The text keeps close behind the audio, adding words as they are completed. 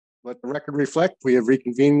Let the record reflect, we have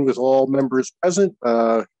reconvened with all members present.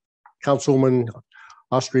 Councilwoman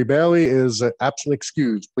Austria Bailey is absent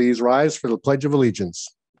excused. Please rise for the Pledge of Allegiance.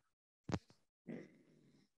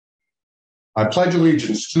 I pledge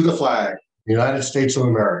allegiance to the flag of the United States of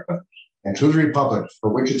America and to the republic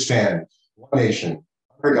for which it stands, one nation,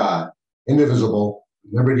 under God, indivisible,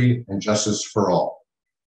 liberty and justice for all.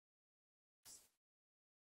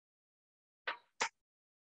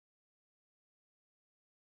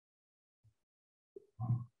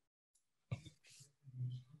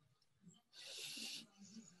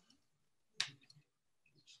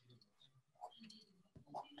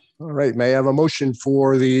 All right, may I have a motion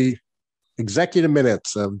for the executive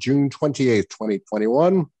minutes of June 28th,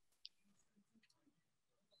 2021?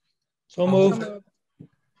 So moved.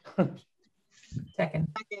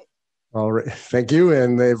 Second. All right, thank you.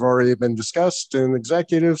 And they've already been discussed in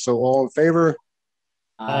executive, so all in favor?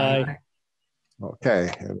 Aye.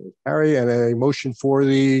 Okay, and Harry, and a motion for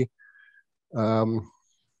the, sorry,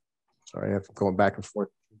 I have to go back and forth.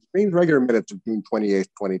 Regular minutes of June 28th,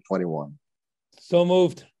 2021. So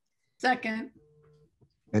moved. Second.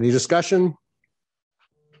 Any discussion?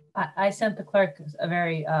 I sent the clerk a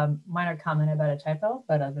very minor comment about a typo,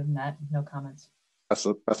 but other than that, no comments. That's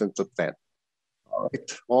nothing substantial. All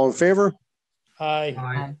right, all in favor? Aye.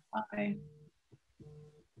 Aye. Aye.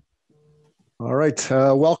 All right,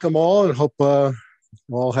 welcome all, and hope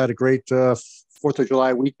all had a great 4th of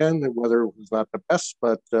July weekend. The weather was not the best,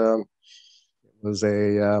 but it was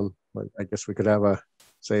a, I guess we could have a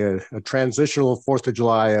transitional 4th of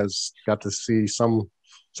July, as got to see some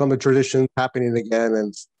of the traditions happening again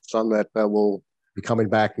and some that will be coming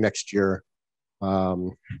back next year.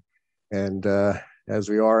 And as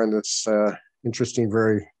we are in this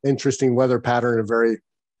very interesting weather pattern of very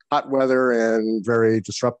hot weather and very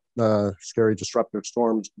scary disruptive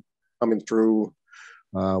storms coming through,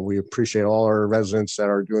 we appreciate all our residents that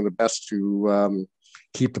are doing the best to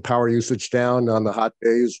keep the power usage down on the hot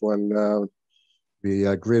days when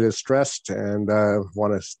the grid is stressed. And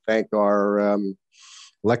want to thank our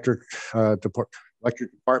electric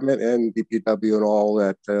department and DPW and all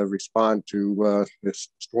that respond to this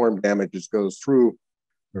storm damage as goes through.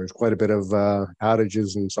 There's quite a bit of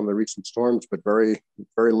outages in some of the recent storms, but very,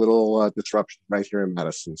 very little disruption right here in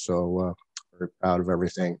Madison. So very proud of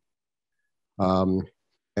everything.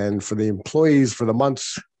 And for the employees for the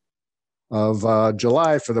months of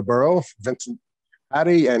July for the borough, Vincent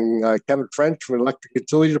Patty and Kevin French from the Electric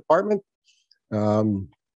Utility Department.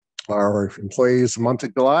 Our employees month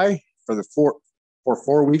of July for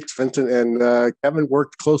 4 weeks, Vincent and Kevin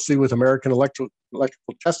worked closely with American Electrical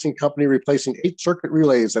Testing Company, replacing 8 circuit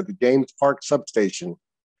relays at the James Park substation.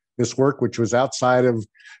 This work, which was outside of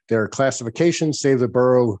their classification, saved the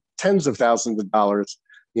borough tens of thousands of dollars.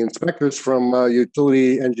 The inspectors from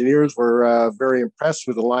utility engineers were very impressed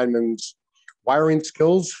with the linemen's wiring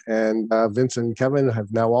skills, and Vincent and Kevin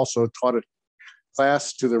have now also taught a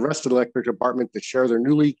class to the rest of the electric department to share their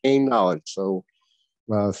newly gained knowledge. So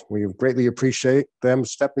we greatly appreciate them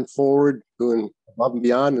stepping forward, doing above and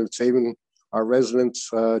beyond, and saving our residents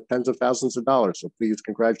tens of thousands of dollars. So please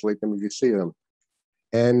congratulate them if you see them.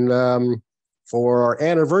 And for our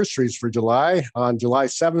anniversaries for July, on July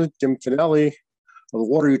 7th, Jim Finelli of the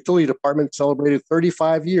Water Utility Department celebrated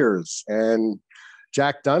 35 years. And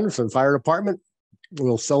Jack Dunn from the Fire Department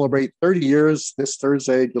will celebrate 30 years this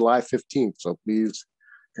Thursday, July 15th. So please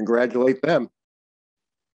congratulate them.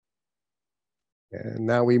 And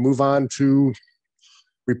now we move on to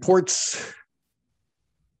reports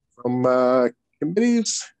from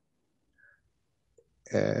committees.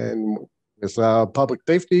 And with public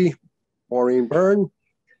safety, Maureen Byrne.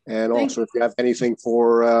 And also if you have anything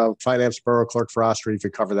for Finance Borough Clerk for Austria, you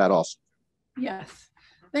could cover that also. Yes,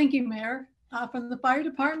 thank you, Mayor. From the fire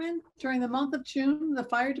department, during the month of June, the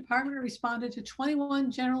fire department responded to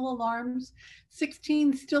 21 general alarms,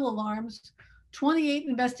 16 still alarms, 28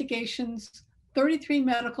 investigations, 33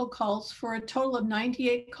 medical calls, for a total of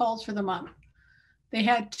 98 calls for the month. They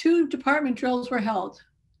had 2 department drills were held.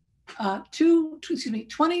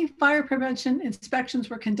 20 fire prevention inspections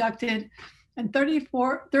were conducted, and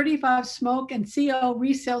 35 smoke and CO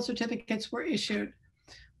resale certificates were issued.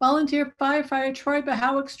 Volunteer firefighter Troy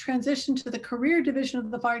Bahowick's transition to the career division of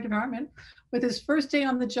the fire department, with his first day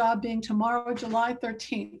on the job being tomorrow, July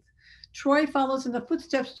 13th. Troy follows in the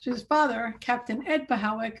footsteps of his father, Captain Ed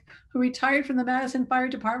Bahowick, who retired from the Madison Fire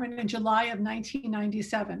Department in July of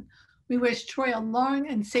 1997. We wish Troy a long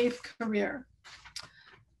and safe career.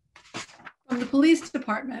 From the police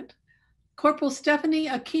department, Corporal Stephanie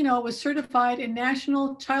Aquino was certified in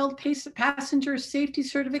National Child Passenger Safety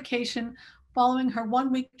Certification following her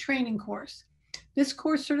 1-week training course. This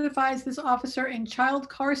course certifies this officer in child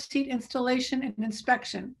car seat installation and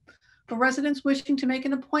inspection. For residents wishing to make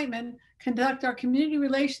an appointment, contact our Community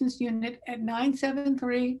Relations Unit at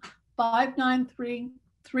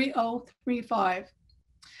 973-593-3035.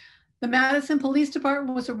 The Madison Police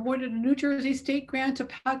Department was awarded a New Jersey state grant to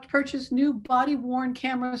purchase new body-worn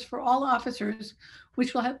cameras for all officers,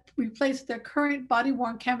 which will replace their current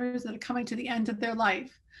body-worn cameras that are coming to the end of their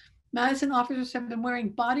life. Madison officers have been wearing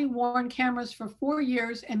body-worn cameras for 4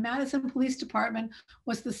 years, and Madison Police Department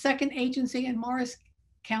was the second agency in Morris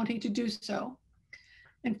County to do so.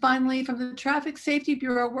 And finally, from the Traffic Safety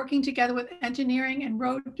Bureau, working together with engineering and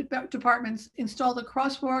road departments, installed a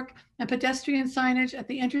crosswalk and pedestrian signage at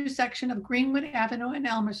the intersection of Greenwood Avenue and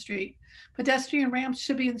Elmer Street. Pedestrian ramps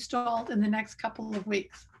should be installed in the next couple of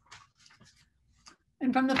weeks.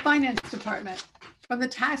 And from the Finance Department, from the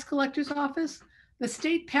Tax Collector's Office, the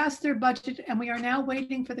state passed their budget, and we are now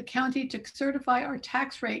waiting for the county to certify our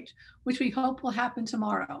tax rate, which we hope will happen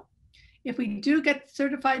tomorrow. If we do get the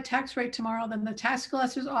certified tax rate tomorrow, then the tax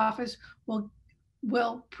collector's office will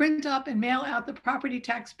print up and mail out the property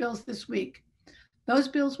tax bills this week. Those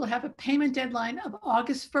bills will have a payment deadline of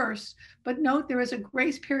August 1st, but note there is a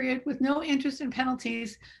grace period with no interest and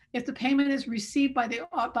penalties if the payment is received by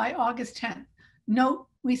August 10th. Note,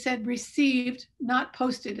 we said received, not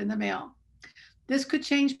posted in the mail. This could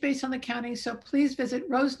change based on the county, so please visit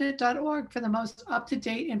rosenet.org for the most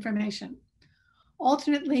up-to-date information.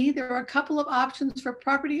 Alternately, there are a couple of options for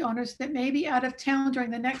property owners that may be out of town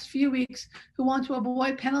during the next few weeks who want to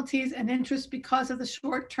avoid penalties and interest because of the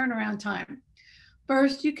short turnaround time.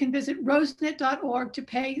 First, you can visit rosenet.org to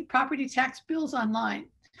pay property tax bills online.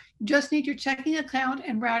 You just need your checking account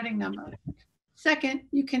and routing number. Second,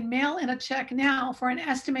 you can mail in a check now for an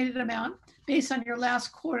estimated amount based on your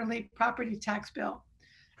last quarterly property tax bill.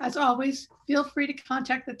 As always, feel free to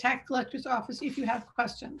contact the tax collector's office if you have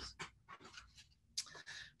questions.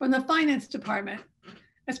 From the Finance Department,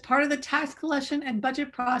 as part of the tax collection and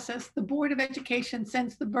budget process, the Board of Education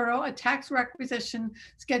sends the Borough a tax requisition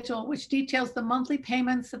schedule which details the monthly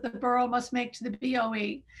payments that the Borough must make to the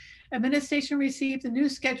BOE. Administration received the new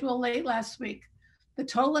schedule late last week. The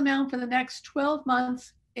total amount for the next 12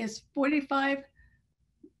 months is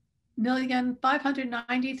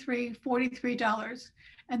 $45,593,043.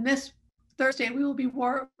 And this Thursday, we will be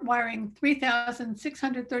wiring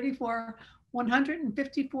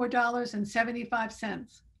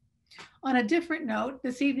 $3,634,154.75. On a different note,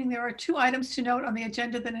 this evening, there are 2 items to note on the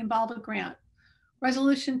agenda that involve a grant.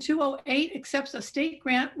 Resolution 208 accepts a state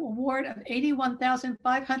grant award of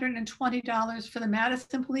 $81,520 for the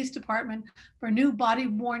Madison Police Department for new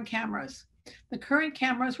body-worn cameras. The current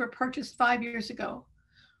cameras were purchased 5 years ago.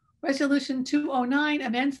 Resolution 209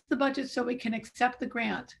 amends the budget so we can accept the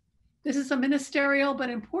grant. This is a ministerial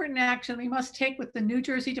but important action we must take with the New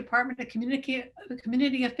Jersey Department of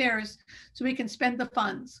Community Affairs so we can spend the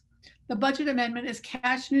funds. The budget amendment is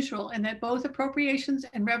cash neutral in that both appropriations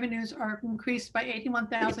and revenues are increased by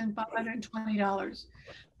 $81,520.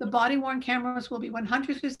 The body-worn cameras will be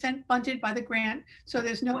 100% funded by the grant, so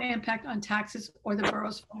there's no impact on taxes or the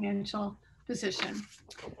borough's financial position.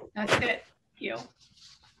 That's it. Thank you.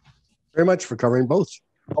 Very much for covering both.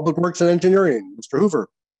 Public Works and Engineering, Mr. Hoover.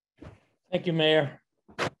 Thank you, Mayor.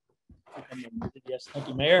 Yes, thank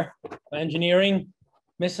you, Mayor. Engineering,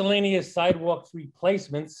 miscellaneous sidewalks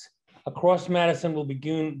replacements across Madison will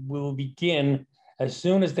begin as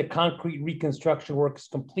soon as the concrete reconstruction work is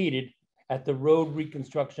completed at the road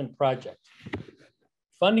reconstruction project.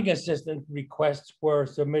 Funding assistance requests were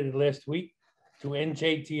submitted last week to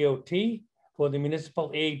NJDOT for the Municipal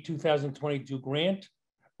Aid 2022 grant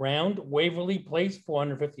round, Waverly Place,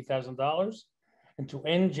 $450,000, and to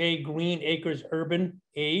NJ Green Acres Urban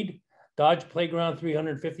Aid, Dodge Playground,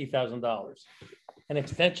 $350,000. An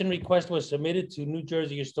extension request was submitted to New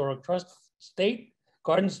Jersey Historic Trust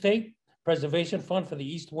Garden State Preservation Fund for the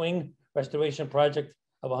East Wing Restoration Project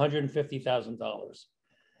of $150,000.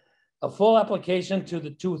 A full application to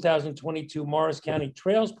the 2022 Morris County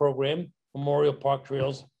Trails Program, Memorial Park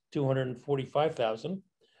Trails, $245,000,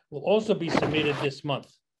 will also be submitted this month.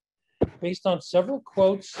 Based on several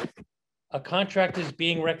quotes, a contract is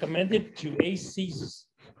being recommended to AC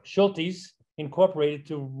Schultes Incorporated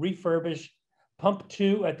to refurbish Pump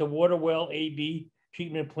 2 at the Waterwell AB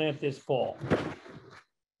treatment plant this fall.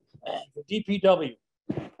 For DPW,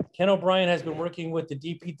 Ken O'Brien has been working with the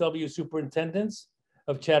DPW superintendents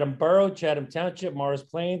of Chatham Borough, Chatham Township, Morris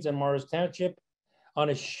Plains, and Morris Township on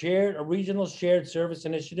a regional shared service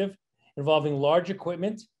initiative involving large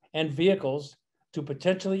equipment and vehicles to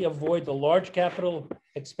potentially avoid the large capital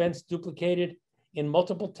expense duplicated in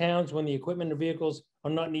multiple towns when the equipment and vehicles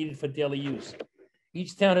are not needed for daily use.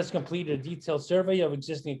 Each town has completed a detailed survey of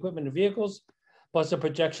existing equipment and vehicles, plus a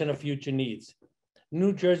projection of future needs.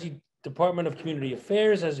 New Jersey Department of Community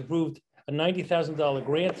Affairs has approved a $90,000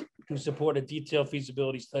 grant to support a detailed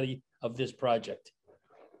feasibility study of this project.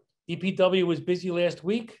 DPW was busy last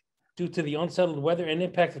week due to the unsettled weather and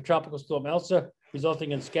impact of Tropical Storm Elsa,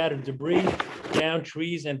 resulting in scattered debris, downed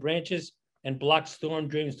trees and branches, and blocked storm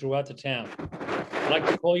drains throughout the town. I'd like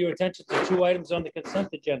to call your attention to 2 items on the consent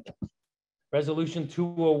agenda. Resolution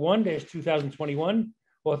 201-2021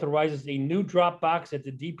 authorizes a new drop box at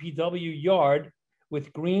the DPW yard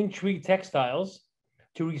with Green Tree Textiles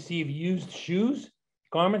to receive used shoes,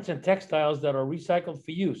 garments, and textiles that are recycled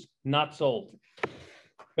for use, not sold.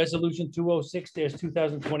 Resolution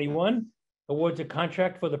 206-2021 awards a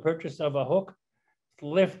contract for the purchase of a hook,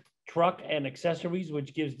 lift, truck, and accessories,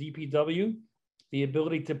 which gives DPW the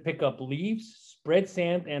ability to pick up leaves, spread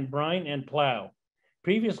sand and brine, and plow.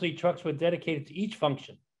 Previously, trucks were dedicated to each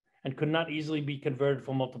function and could not easily be converted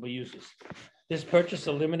for multiple uses. This purchase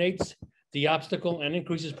eliminates the obstacle and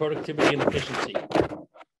increases productivity and efficiency.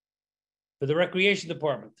 For the Recreation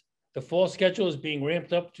Department, the fall schedule is being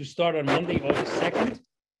ramped up to start on Monday, August 2nd,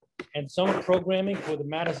 and summer programming for the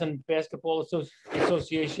Madison Basketball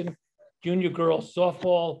Association, Junior Girls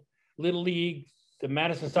Softball, Little League, the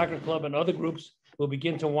Madison Soccer Club, and other groups will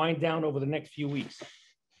begin to wind down over the next few weeks.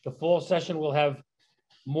 The fall session will have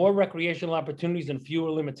more recreational opportunities and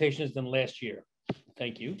fewer limitations than last year.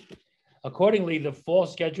 Thank you. Accordingly, the fall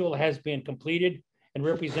schedule has been completed and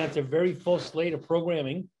represents a very full slate of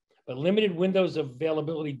programming, but limited windows of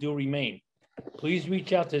availability do remain. Please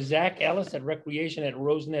reach out to Zach Ellis at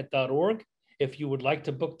recreation@rosenet.org if you would like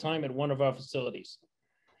to book time at one of our facilities.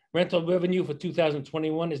 Rental revenue for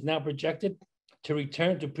 2021 is now projected to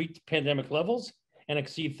return to pre-pandemic levels and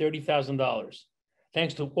exceed $30,000.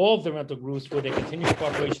 Thanks to all of the rental groups for their continued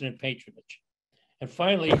cooperation and patronage. And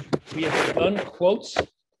finally, we have begun quotes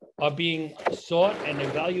are being sought and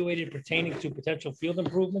evaluated pertaining to potential field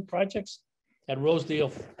improvement projects at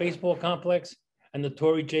Rosedale Baseball Complex and the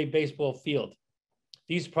Torrey J. Baseball Field.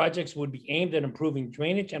 These projects would be aimed at improving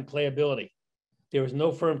drainage and playability. There is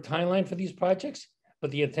no firm timeline for these projects,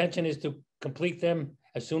 but the intention is to complete them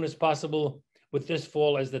as soon as possible with this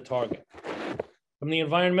fall as the target. From the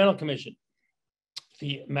Environmental Commission,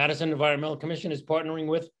 the Madison Environmental Commission is partnering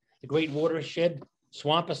with the Great Watershed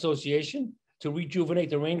Swamp Association to rejuvenate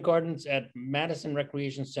the rain gardens at Madison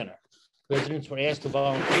Recreation Center. Residents were asked to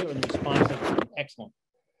volunteer and the response has been excellent.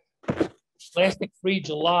 Plastic-Free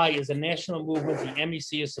July is a national movement the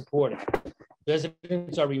MEC is supporting.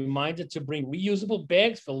 Residents are reminded to bring reusable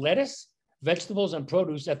bags for lettuce, vegetables, and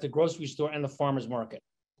produce at the grocery store and the farmer's market.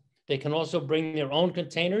 They can also bring their own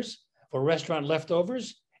containers for restaurant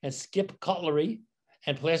leftovers and skip cutlery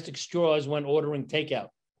and plastic straws when ordering takeout.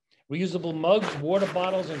 Reusable mugs, water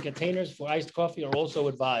bottles, and containers for iced coffee are also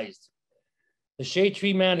advised. The Shade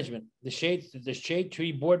Tree Management. The Shade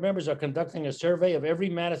Tree board members are conducting a survey of every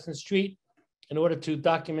Madison street in order to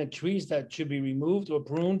document trees that should be removed or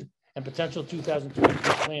pruned and potential 2022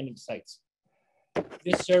 planting sites.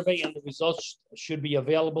 This survey and the results should be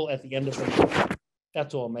available at the end of the month.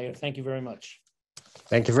 That's all, Mayor. Thank you very much.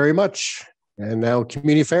 Thank you very much. And now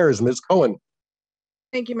Community Affairs, Ms. Cohen.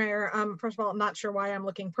 Thank you, Mayor. First of all, I'm not sure why I'm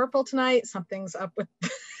looking purple tonight. Something's up with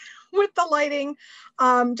with the lighting.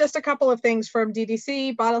 Just a couple of things from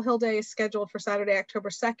DDC. Bottle Hill Day is scheduled for Saturday, October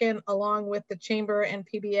 2nd, along with the Chamber and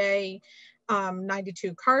PBA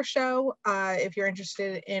 92 car show. If you're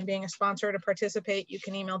interested in being a sponsor to participate, you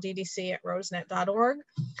can email ddc@rosenet.org.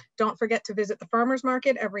 Don't forget to visit the farmers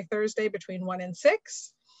market every Thursday between 1 and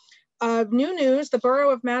 6. New news, the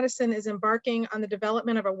Borough of Madison is embarking on the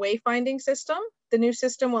development of a wayfinding system. The new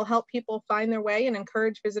system will help people find their way and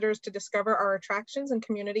encourage visitors to discover our attractions and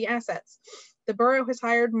community assets. The Borough has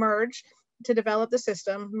hired Merge to develop the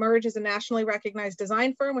system. Merge is a nationally recognized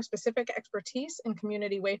design firm with specific expertise in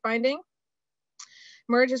community wayfinding.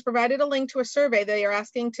 Merge has provided a link to a survey they are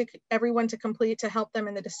asking everyone to complete to help them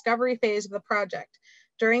in the discovery phase of the project.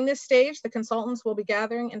 During this stage, the consultants will be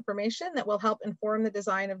gathering information that will help inform the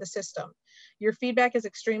design of the system. Your feedback is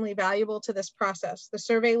extremely valuable to this process. The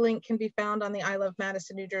survey link can be found on the I Love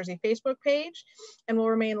Madison, New Jersey Facebook page and will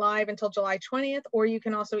remain live until July 20th, or you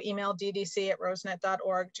can also email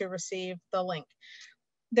ddc@rosenet.org to receive the link.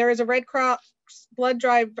 There is a Red Cross blood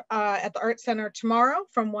drive at the Art Center tomorrow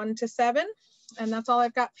from 1 to 7. And that's all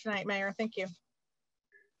I've got tonight, Mayor. Thank you.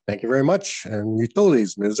 Thank you very much. And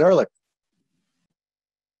Utilities, Ms. Ehrlich.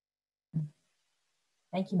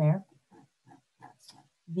 Thank you, Mayor.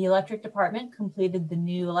 The Electric Department completed the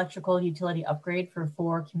new electrical utility upgrade for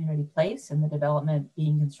 4 Community Place and the development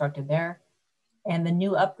being constructed there, and the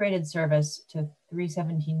new upgraded service to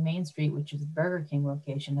 317 Main Street, which is the Burger King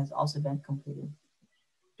location, has also been completed.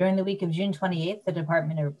 During the week of June 28th, the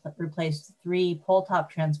department replaced 3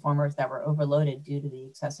 pole-top transformers that were overloaded due to the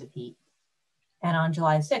excessive heat. And on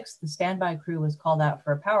July 6th, the standby crew was called out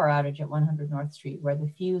for a power outage at 100 North Street, where the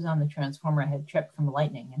fuse on the transformer had tripped from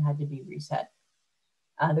lightning and had to be reset.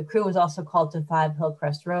 The crew was also called to 5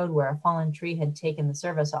 Hillcrest Road, where a fallen tree had taken the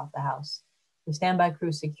service off the house. The standby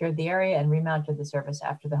crew secured the area and remounted the service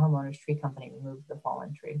after the homeowner's tree company removed the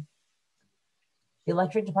fallen tree. The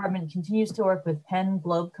electric department continues to work with Penn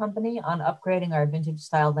Globe Company on upgrading our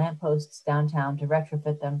vintage-style lampposts downtown to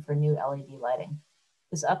retrofit them for new LED lighting.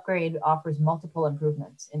 This upgrade offers multiple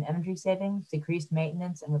improvements in energy savings, decreased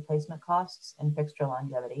maintenance and replacement costs, and fixture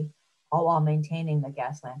longevity, all while maintaining the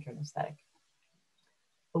gas lantern aesthetic.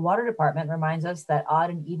 The water department reminds us that odd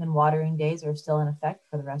and even watering days are still in effect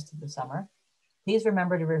for the rest of the summer. Please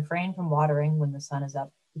remember to refrain from watering when the sun is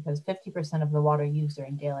up, because 50% of the water used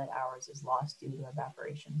during daylight hours is lost due to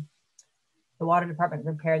evaporation. The water department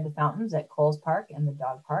repaired the fountains at Coles Park and the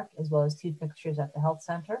dog park, as well as 2 fixtures at the health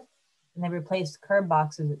center. And they replaced curb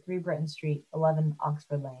boxes at 3 Britton Street, 11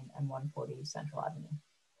 Oxford Lane, and 140 Central Avenue.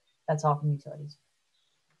 That's all from utilities.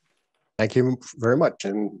 Thank you very much.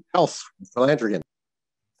 And health, Mr. Landrigan.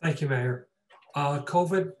 Thank you, Mayor.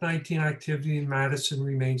 COVID-19 activity in Madison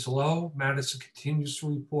remains low. Madison continues to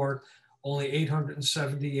report only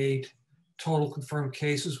 878 total confirmed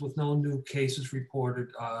cases, with no new cases reported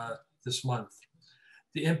this month.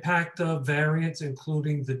 The impact of variants,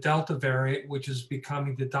 including the Delta variant, which is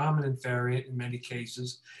becoming the dominant variant in many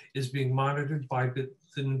cases, is being monitored by the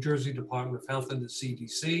New Jersey Department of Health and the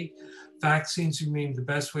CDC. Vaccines remain the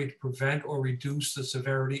best way to prevent or reduce the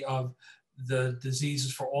severity of the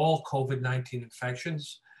diseases for all COVID-19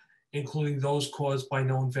 infections, including those caused by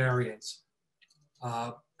known variants.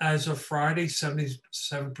 As of Friday, 77%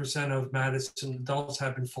 of Madison adults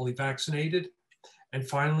have been fully vaccinated. And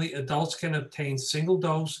finally, adults can obtain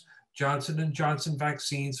single-dose Johnson & Johnson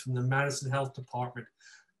vaccines from the Madison Health Department.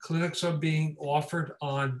 Clinics are being offered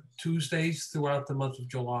on Tuesdays throughout the month of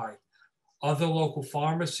July. Other local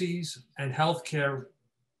pharmacies and healthcare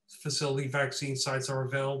facility vaccine sites are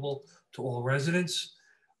available to all residents.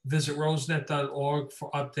 Visit rosenet.org for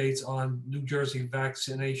updates on New Jersey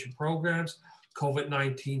vaccination programs,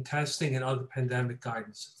 COVID-19 testing, and other pandemic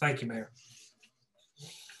guidance. Thank you, Mayor.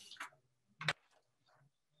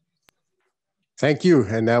 Thank you.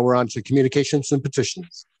 And now we're on to communications and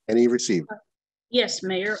petitions. Any received? Yes,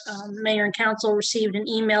 Mayor. Mayor and Council received an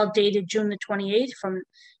email dated June the 28th from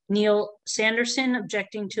Neil Sanderson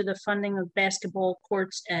objecting to the funding of basketball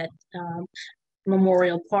courts at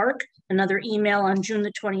Memorial Park. Another email on June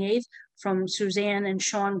the 28th from Suzanne and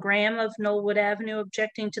Sean Graham of Knollwood Avenue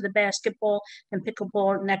objecting to the basketball and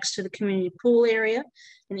pickleball next to the community pool area.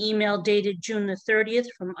 An email dated June the 30th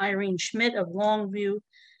from Irene Schmidt of Longview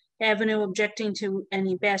Avenue objecting to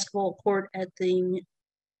any basketball court at the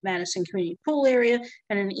Madison community pool area,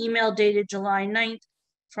 and an email dated July 9th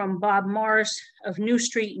from Bob Morris of New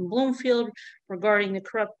Street in Bloomfield regarding the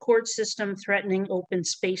corrupt court system threatening open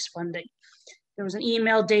space funding. There was an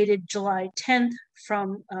email dated July 10th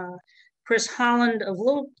from Chris Holland of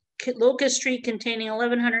Locust Street containing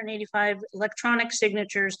 1,185 electronic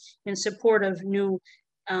signatures in support of new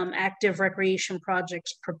active recreation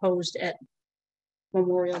projects proposed at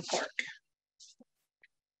Memorial Park.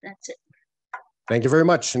 That's it. Thank you very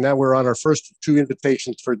much. And now we're on our first 2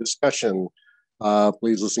 invitations for discussion.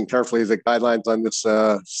 Please listen carefully to the guidelines on this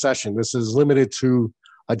session. This is limited to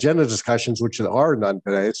agenda discussions, which are none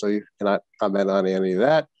today, so you cannot comment on any of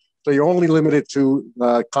that. So you're only limited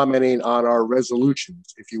to commenting on our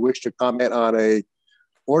resolutions. If you wish to comment on a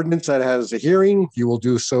ordinance that has a hearing, you will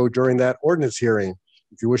do so during that ordinance hearing.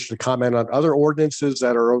 If you wish to comment on other ordinances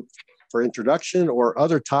that are for introduction or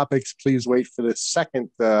other topics, please wait for the second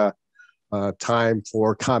time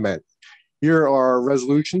for comment. Here are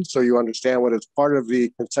resolutions so you understand what is part of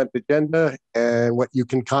the consent agenda and what you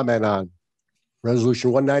can comment on.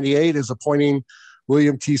 Resolution 198 is appointing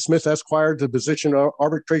William T. Smith, Esquire, to the position of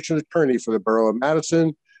arbitration attorney for the Borough of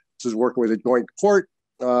Madison. This is working with a joint court,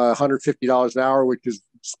 $150 an hour, which is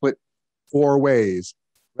split 4 ways.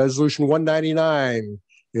 Resolution 199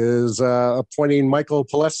 is appointing Michael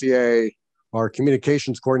Pelessier, our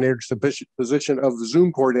communications coordinator, to the position of the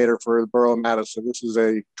Zoom coordinator for the Borough of Madison. This is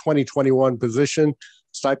a 2021 position.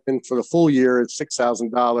 Stipend for the full year is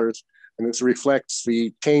 $6,000. And this reflects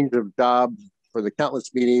the change of job for the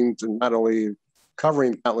countless meetings, and not only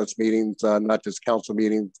covering countless meetings, not just council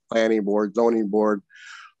meetings, planning board, zoning board,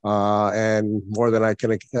 and more than I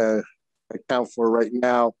can account for right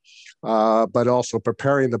now, but also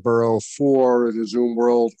preparing the borough for the Zoom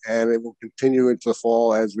world, and it will continue into the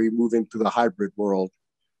fall as we move into the hybrid world.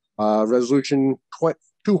 Resolution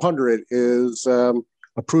 200 is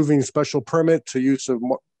approving special permit to use of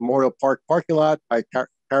Memorial Park parking lot by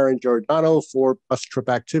Karen Giordano for bus trip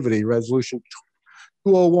activity. Resolution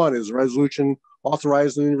 201 is a resolution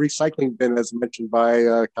authorizing the recycling bin, as mentioned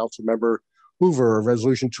by Council Member Hoover.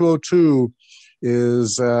 Resolution 202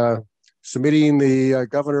 is submitting the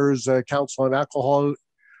Governor's Council on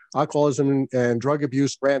Alcoholism and Drug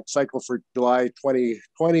Abuse grant cycle for July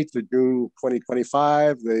 2020 to June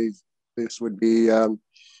 2025. This would be a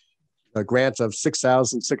grant of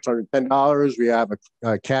 $6,610. We have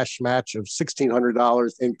a cash match of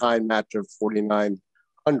 $1,600, in-kind match of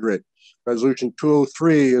 $4,900. Resolution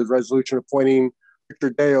 203 is resolution appointing Victor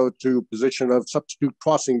Deo to position of substitute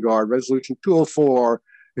crossing guard. Resolution 204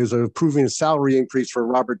 is approving a salary increase for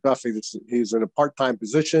Robert Duffy. He's in a part-time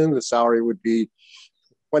position. The salary would be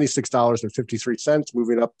 $26.53,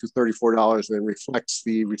 moving up to $34, and reflects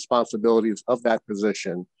the responsibilities of that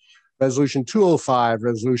position. Resolution 205,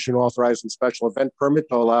 resolution authorizing special event permit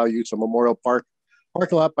to allow use of Memorial Park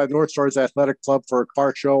parking lot by North Stars Athletic Club for a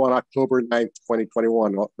car show on October 9th,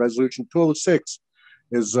 2021. Resolution 206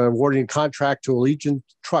 is awarding contract to Allegiant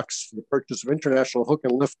Trucks for the purchase of international hook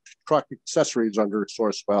and lift truck accessories under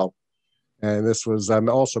Sourcewell. And this was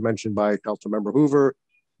also mentioned by Councilmember Hoover,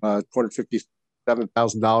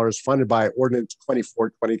 $257,000 funded by Ordinance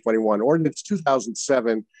 24/2021. Ordinance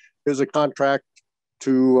 2007 is a contract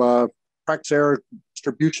to Praxair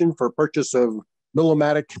Distribution for purchase of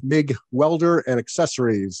Millomatic MIG welder and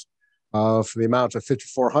accessories for the amount of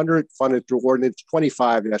 $5,400, funded through Ordinance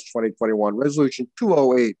 25/2021. Resolution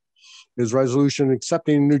 208 is resolution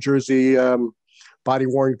accepting New Jersey body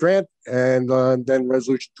worn grant, and then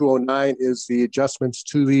Resolution 209 is the adjustments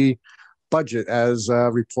to the budget as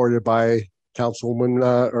reported by Councilwoman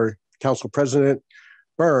or Council President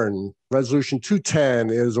Byrne. Resolution 210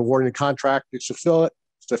 is awarding a contract to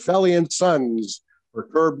Staffelli and Sons for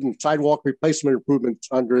curb and sidewalk replacement improvements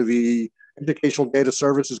under the Educational Data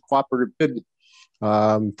Services Cooperative Bid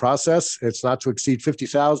process. It's not to exceed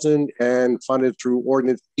 $50,000 and funded through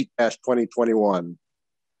Ordinance 8/2021.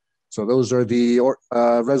 So those are the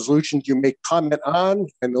resolutions you may comment on,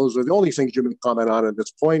 and those are the only things you may comment on at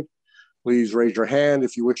this point. Please raise your hand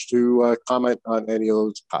if you wish to comment on any of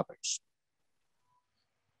those topics.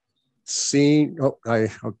 Seeing,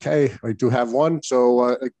 okay, I do have one.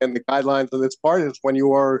 So again, the guidelines of this part is when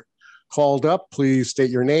you are called up, please state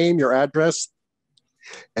your name, your address,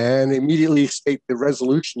 and immediately state the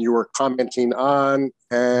resolution you are commenting on,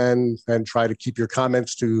 and try to keep your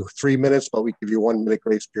comments to 3 minutes, but we give you 1 minute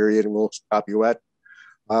grace period and we'll stop you at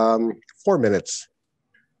 4 minutes.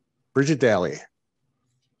 Bridget Daly.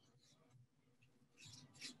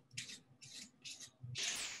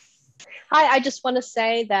 Hi, I just want to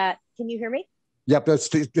say that, can you hear me? Yep, that's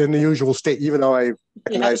in the usual state, even though I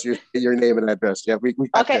recognize your name and address. Yeah, we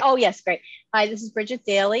okay. Oh, yes, great. Hi, this is Bridget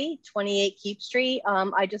Daly, 28 Keep Street.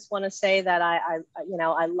 I just want to say that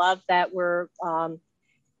I love that we're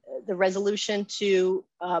the resolution to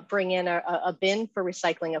bring in a bin for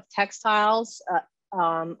recycling of textiles.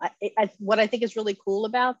 What I think is really cool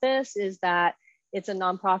about this is that it's a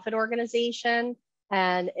nonprofit organization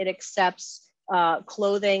and it accepts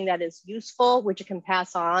clothing that is useful, which it can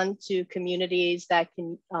pass on to communities that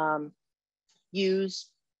can use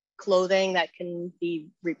clothing that can be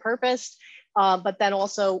repurposed. But then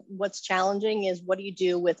also what's challenging is what do you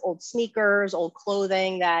do with old sneakers, old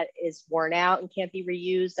clothing that is worn out and can't be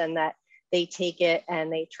reused, and that they take it and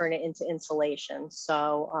they turn it into insulation.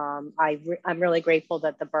 So I'm really grateful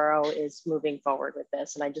that the borough is moving forward with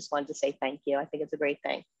this. And I just wanted to say thank you. I think it's a great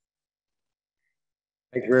thing.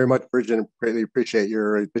 Thank you very much, Bridget. I greatly appreciate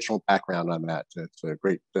your additional background on that. It's a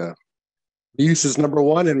great, reuse is number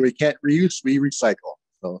one, and we can't reuse, we recycle.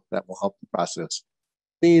 So that will help the process.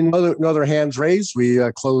 Seeing no other hands raised, we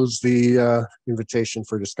close the invitation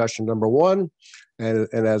for discussion number one. And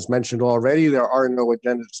as mentioned already, there are no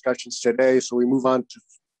agenda discussions today. So we move on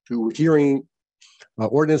to hearing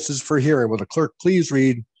ordinances for hearing. Will the clerk please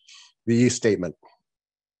read the statement?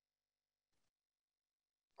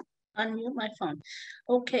 Unmute my phone.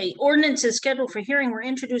 Okay, ordinances scheduled for hearing were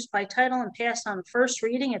introduced by title and passed on first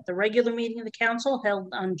reading at the regular meeting of the council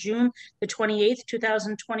held on June the 28th,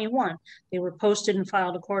 2021. They were posted and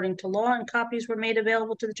filed according to law, and copies were made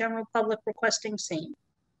available to the general public requesting same.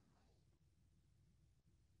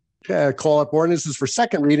 Okay, I call up ordinances for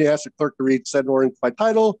second reading. Ask the clerk to read said ordinance by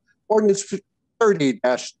title. Ordinance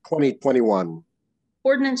 30-2021.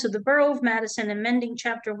 Ordinance of the Borough of Madison amending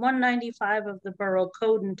Chapter 195 of the Borough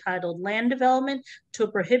Code entitled Land Development to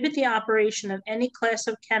prohibit the operation of any class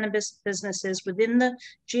of cannabis businesses within the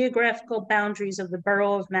geographical boundaries of the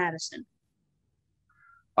Borough of Madison.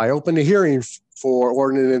 I open the hearing for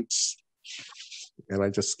ordinance, and I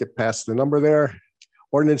just skipped past the number there.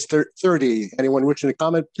 Ordinance 30. Anyone wishing to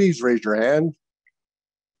comment, please raise your hand.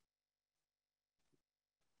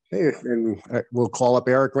 Okay, and we'll call up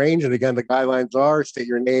Eric Range. And again, the guidelines are state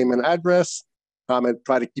your name and address. Try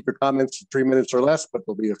to keep your comments to 3 minutes or less, but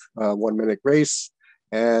there'll be a 1 minute grace.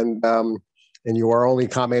 And you are only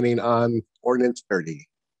commenting on ordinance 30.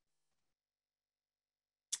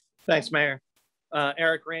 Thanks, Mayor.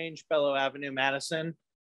 Eric Range, Bellow Avenue, Madison.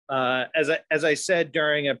 As I said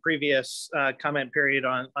during a previous comment period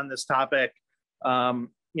on this topic, I'm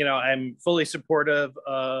fully supportive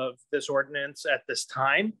of this ordinance at this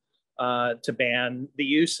time to ban the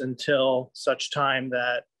use until such time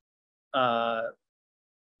that the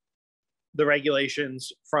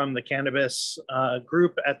regulations from the cannabis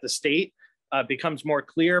group at the state becomes more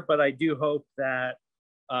clear. But I do hope that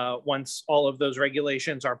once all of those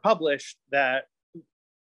regulations are published, that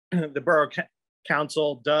the Borough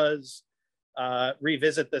Council does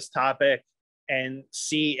revisit this topic and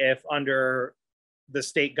see if under the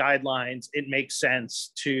state guidelines, it makes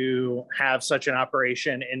sense to have such an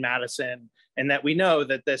operation in Madison, and that we know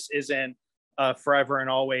that this isn't forever and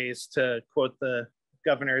always, to quote the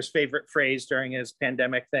governor's favorite phrase during his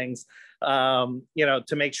pandemic things,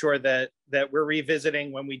 to make sure that we're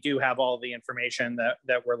revisiting when we do have all the information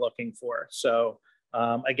that we're looking for. So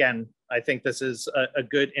again, I think this is a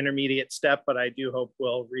good intermediate step, but I do hope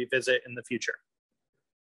we'll revisit in the future.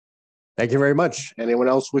 Thank you very much. Anyone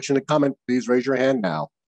else wishing to comment, please raise your hand now.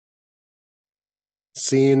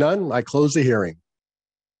 Seeing none, I close the hearing.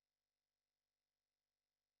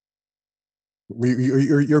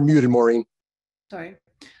 You're muted, Maureen. Sorry.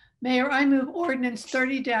 Mayor, I move ordinance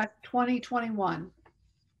 30-2021.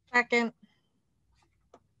 Second.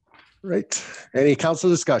 Right. Any council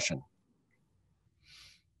discussion?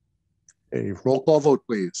 A roll call vote,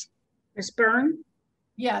 please. Ms. Byrne,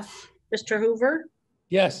 Yes. Mr. Hoover,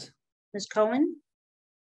 Yes. Ms. Cohen,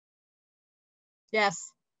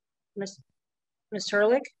 Yes. Ms.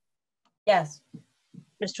 Hurlick, Yes.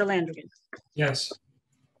 Mr. Landrigan. Yes.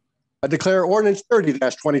 I declare ordinance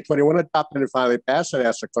 30-2021 adopted and finally passed, and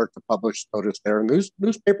ask the clerk to publish notice there in the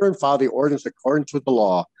newspaper and file the ordinance in accordance with the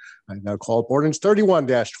law. I now call ordinance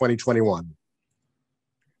 31-2021.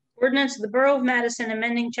 Ordinance of the Borough of Madison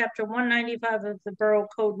amending Chapter 195 of the Borough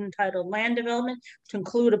Code entitled Land Development to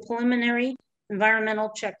include a preliminary environmental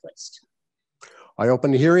checklist. I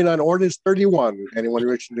open the hearing on ordinance 31. Anyone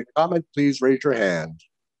wishing to comment, please raise your hand.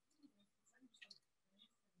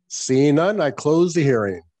 Seeing none, I close the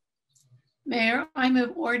hearing. Mayor, I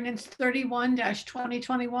move ordinance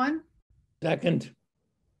 31-2021. Second.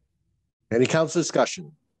 Any council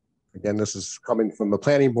discussion? Again, this is coming from the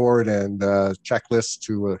planning board and checklists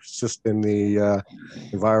to assist in the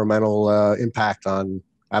environmental impact on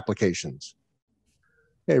applications.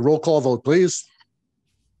 Okay, roll call vote, please.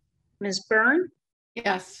 Ms. Byrne,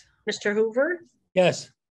 Yes. Mr. Hoover,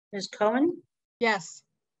 Yes. Ms. Cohen, Yes.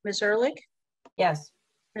 Ms. Ehrlich, Yes.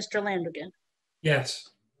 Mr. Landrigan. Yes.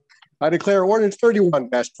 I declare ordinance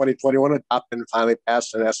 31-2021 adopted and finally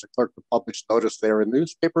passed, and ask the clerk to publish notice there in the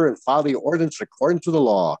newspaper and file the ordinance according to the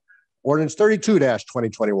law. Ordinance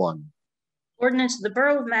 32-2021. Ordinance of the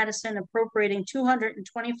Borough of Madison appropriating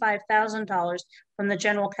 $225,000 from the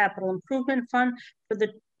General Capital Improvement Fund for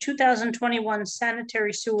the 2021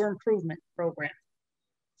 Sanitary Sewer Improvement Program.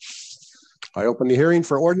 I open the hearing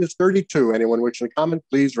for ordinance 32. Anyone wishing to comment,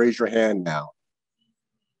 please raise your hand now.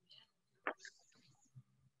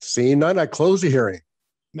 Seeing none, I close the hearing.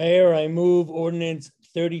 Mayor, I move ordinance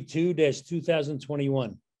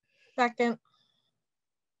 32-2021. Second.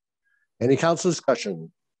 Any council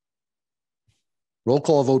discussion? Roll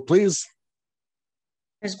call vote, please.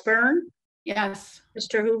 Ms. Byrne, Yes.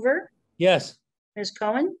 Mr. Hoover, Yes. Ms.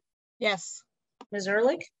 Cohen, Yes. Ms.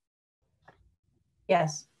 Ehrlich,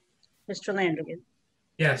 Yes. Mr. Landrigan.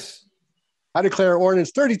 Yes. I declare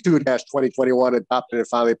ordinance 32-2021 adopted and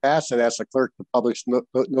finally passed, and ask the clerk to publish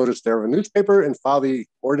notice there in the newspaper and file the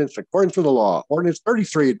ordinance according to the law. Ordinance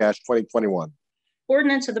 33-2021.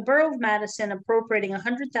 Ordinance of the Borough of Madison appropriating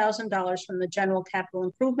 $100,000 from the General Capital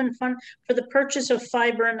Improvement Fund for the purchase of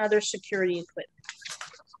fiber and other security equipment.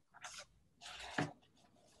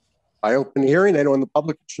 I open the hearing. Anyone in the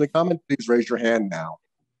public wishing to comment, please raise your hand now.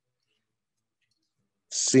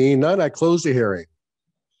 Seeing none, I close the hearing.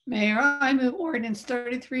 Mayor, I move ordinance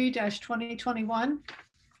 33-2021.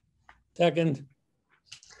 Second.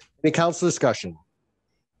 Any council discussion?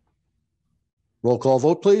 Roll call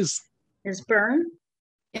vote, please. Ms. Byrne,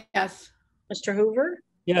 Yes. Mr. Hoover,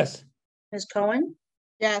 yes, Ms. Cohen,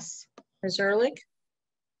 yes, Ms. Ehrlich,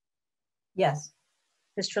 Yes.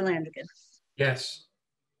 Mr. Landrigan. yes,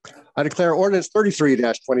 I declare ordinance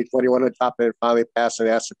 33-2021 adopted and finally passed, and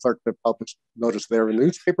ask the clerk to publish notice there in the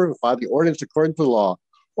newspaper and file the ordinance according to the law.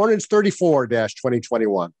 Ordinance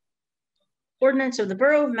 34-2021. Ordinance of the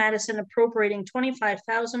Borough of Madison appropriating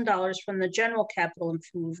 $25,000 from the General Capital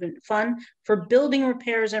Improvement Fund for building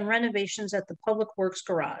repairs and renovations at the Public Works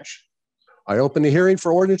Garage. I open the hearing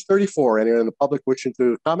for ordinance 34. Anyone in the public wishing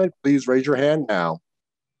to comment, please raise your hand now.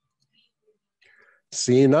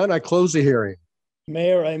 Seeing none, I close the hearing.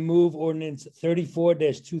 Mayor, I move ordinance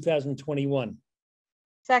 34-2021.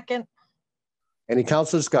 second, Any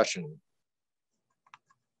council discussion?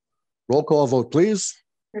 Roll call vote, please.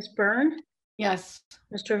 Ms. Byrne, Yes.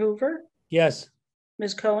 Mr. Hoover, Yes,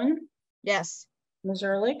 Ms. Cohen, yes, Ms.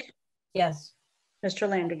 Ehrlich, Yes. Mr.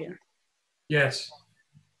 Landrigan. yes,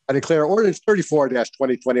 I declare ordinance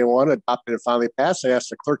 34-2021 adopted and finally passed. I ask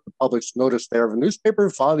the clerk to publish notice there of a newspaper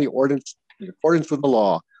and file the ordinance in accordance with the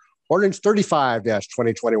law. Ordinance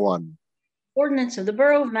 35-2021. Ordinance of the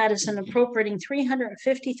Borough of Madison appropriating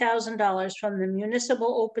 $350,000 from the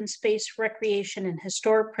Municipal Open Space Recreation and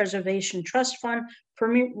Historic Preservation Trust Fund for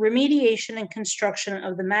remediation and construction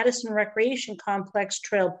of the Madison Recreation Complex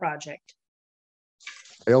Trail Project.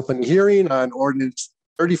 I open the hearing on ordinance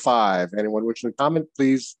 35. Anyone wishing to comment,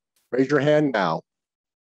 please raise your hand now.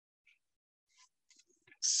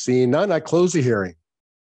 Seeing none, I close the hearing.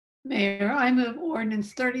 Mayor, I move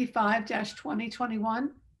ordinance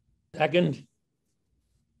 35-2021. second,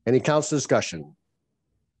 Any council discussion?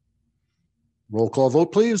 Roll call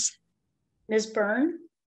vote, please. Ms. Byrne,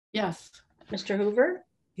 Yes. Mr. Hoover,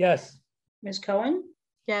 yes, Ms. Cohen,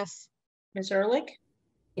 yes, Ms. Ehrlich,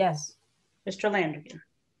 Yes. Mr. Landrigan.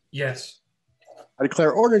 yes, I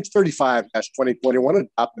declare ordinance 35-2021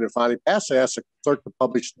 adopted and finally passed. I ask the clerk to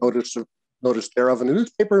publish notice thereof in the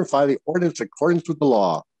newspaper and file the ordinance in accordance with the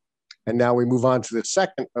law. And now we move on to the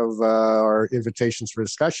second of our invitations for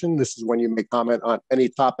discussion. This is when you may comment on any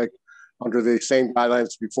topic under the same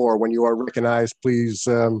guidelines before. When you are recognized, please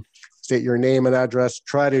state your name and address.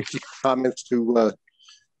 Try to keep comments to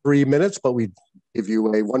 3 minutes, but we give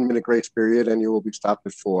you a 1 minute grace period and you will be stopped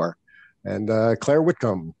at 4. And Claire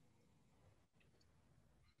Whitcomb.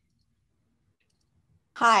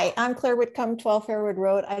 Hi, I'm Claire Whitcomb, 12 Fairwood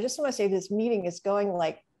Road. I just want to say this meeting is going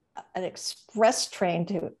like an express train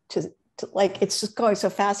to like, it's just going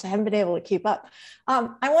so fast. I haven't been able to keep up. I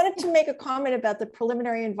wanted to make a comment about the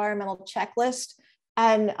preliminary environmental checklist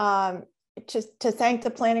and to thank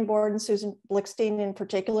the planning board and Susan Blickstein in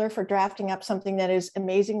particular for drafting up something that is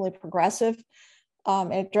amazingly progressive.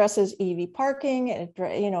 It addresses EV parking. It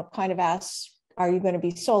kind of asks, are you going to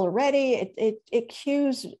be solar ready? It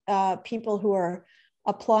cues people who are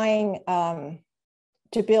applying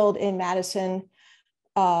to build in Madison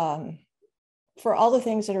for all the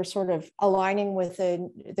things that are sort of aligning with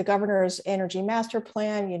the governor's energy master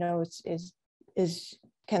plan. Is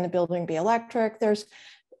can the building be electric?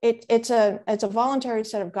 It's a voluntary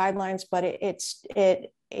set of guidelines, but it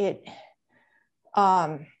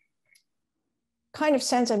kind of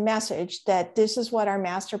sends a message that this is what our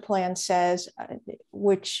master plan says,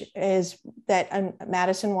 which is that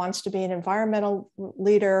Madison wants to be an environmental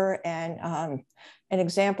leader and an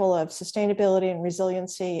example of sustainability and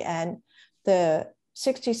resiliency. And the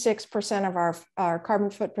 66% of our carbon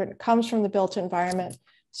footprint comes from the built environment.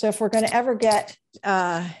 So if we're going to ever get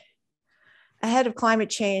ahead of climate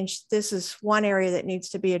change, this is one area that needs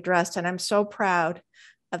to be addressed. And I'm so proud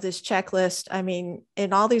of this checklist. I mean,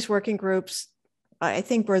 in all these working groups, I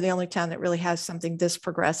think we're the only town that really has something this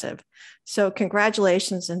progressive. So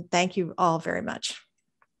congratulations and thank you all very much.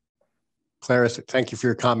 Clarice, thank you for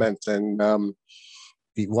your comments. And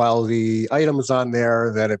while the items on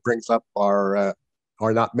there that it brings up are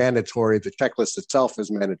not mandatory, the checklist itself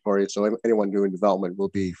is mandatory. So anyone doing development will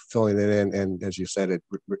be filling it in. And as you said, it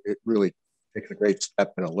really takes a great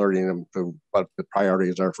step in alerting them to what the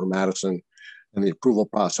priorities are for Madison and the approval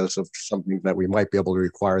process of something that we might be able to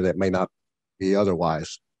require that may not be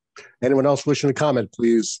otherwise. Anyone else wishing to comment,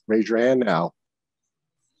 please raise your hand now.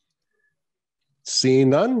 Seeing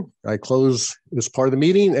none, I close this part of the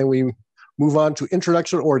meeting and we move on to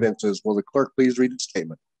introduction ordinances. Will the clerk please read the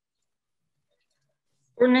statement?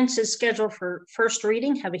 Ordinance is scheduled for first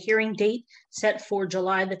reading, have a hearing date set for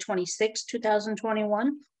July the 26th,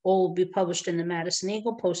 2021. All will be published in the Madison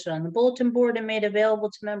Eagle, posted on the bulletin board and made available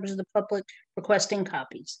to members of the public requesting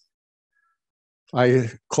copies. I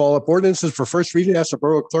call up ordinances for first reading. Ask the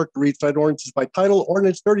Borough Clerk to read said ordinances by title.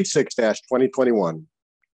 Ordinance 36-2021.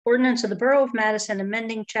 Ordinance of the Borough of Madison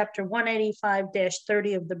amending Chapter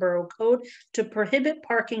 185-30 of the Borough Code to prohibit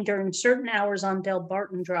parking during certain hours on Del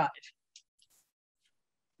Barton Drive.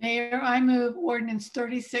 Mayor, I move ordinance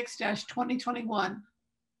 36-2021.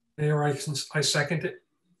 Mayor, I second it.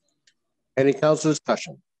 Any council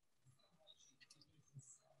discussion?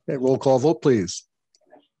 Okay, roll call vote, please.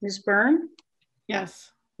 Ms. Byrne,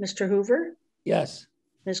 Yes. Mr. Hoover, Yes.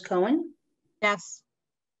 Ms. Cohen, Yes.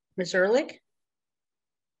 Ms. Ehrlich,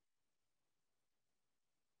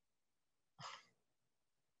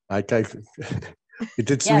 I typed. We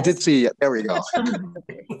did Yes. see it. There we go.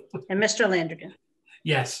 and Mr. Landrigan.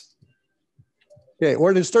 Yes. Okay,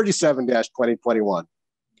 ordinance 37-2021.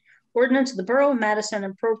 Ordinance of the Borough of Madison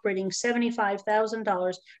appropriating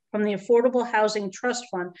 $75,000 from the Affordable Housing Trust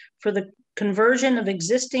Fund for the conversion of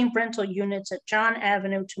existing rental units at John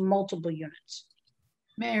Avenue to multiple units.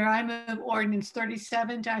 Mayor, I move ordinance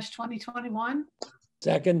 37-2021.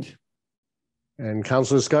 Second. And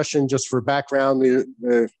council discussion, just for background,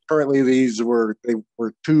 currently they were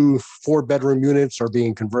 2 4-bedroom units are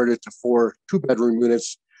being converted to 4 2-bedroom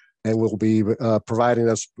units, and will be providing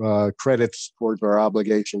us credits towards our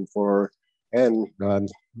obligation for, and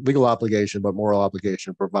legal obligation, but moral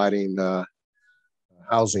obligation, providing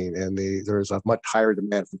housing. And there's a much higher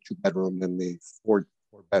demand for 2-bedroom than the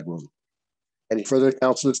 4-bedroom. Any further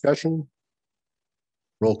council discussion?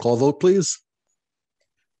 Roll call vote, please.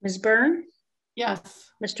 Ms. Byrne,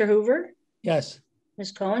 Yes. Mr. Hoover, Yes.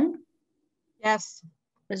 Ms. Cohen, Yes.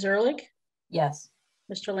 Ms. Ehrlich, Yes.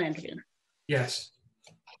 Mr. Landrigan. Yes.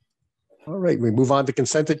 All right, we move on to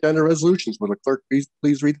consent agenda resolutions. Will the clerk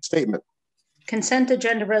please read the statement? Consent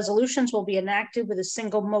agenda resolutions will be enacted with a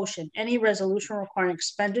single motion. Any resolution requiring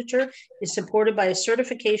expenditure is supported by a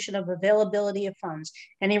certification of availability of funds.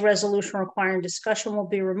 Any resolution requiring discussion will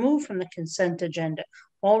be removed from the consent agenda.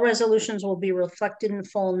 All resolutions will be reflected in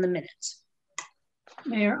full in the minutes.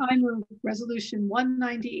 Mayor, I move resolution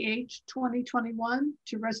 198-2021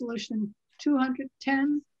 to resolution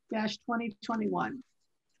 210-2021.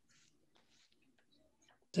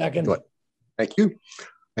 Second. Good. Thank you.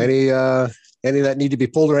 Any that need to be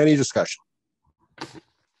pulled or any discussion?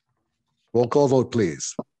 Roll call vote,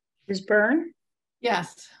 please. Ms. Byrne,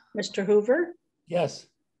 Yes. Mr. Hoover, Yes.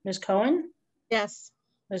 Ms. Cohen, Yes.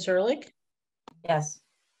 Ms. Ehrlich, Yes.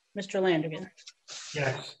 Mr. Landrigan.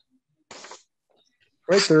 Yes.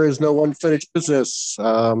 Right, there is no unfinished business.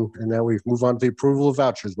 And now we move on to the approval of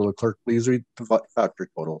vouchers. Will the clerk please read the voucher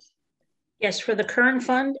totals? Yes, for the current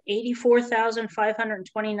fund,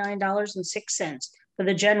 $84,529.06. For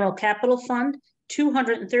the general capital fund,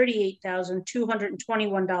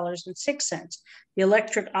 $238,221.06. The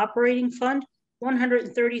electric operating fund,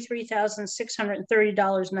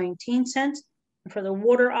 $133,630.19. And for the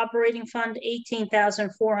water operating fund,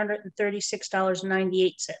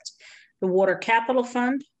 $18,436.98. The water capital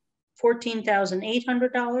fund,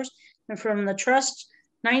 $14,800. And from the trust,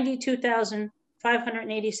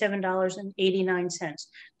 $92,587.89.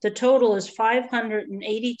 The total is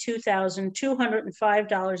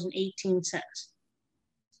 $582,205.18.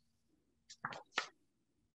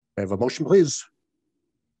 I have a motion, please.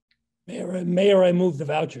 Mayor, I move the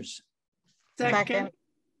vouchers. Second.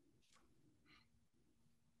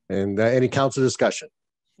 And any council discussion?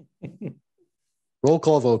 Roll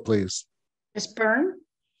call vote, please. Ms. Byrne,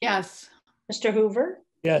 Yes. Mr. Hoover,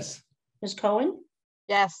 Yes. Ms. Cohen,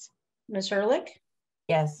 Yes. Ms. Ehrlich,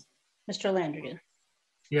 Yes. Mr. Landrigan.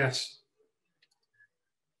 Yes.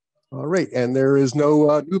 All right, and there is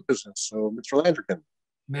no new business. So, Mr. Landrigan.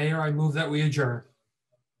 Mayor, I move that we adjourn.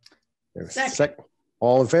 Second.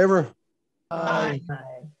 All in favor? Aye.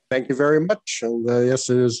 Thank you very much. And yes,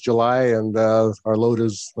 it is July, and our load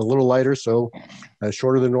is a little lighter, so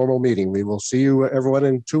shorter than normal meeting. We will see you, everyone,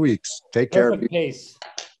 in 2 weeks. Take care. Perfect pace.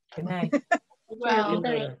 Good night. Well. Good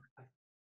night.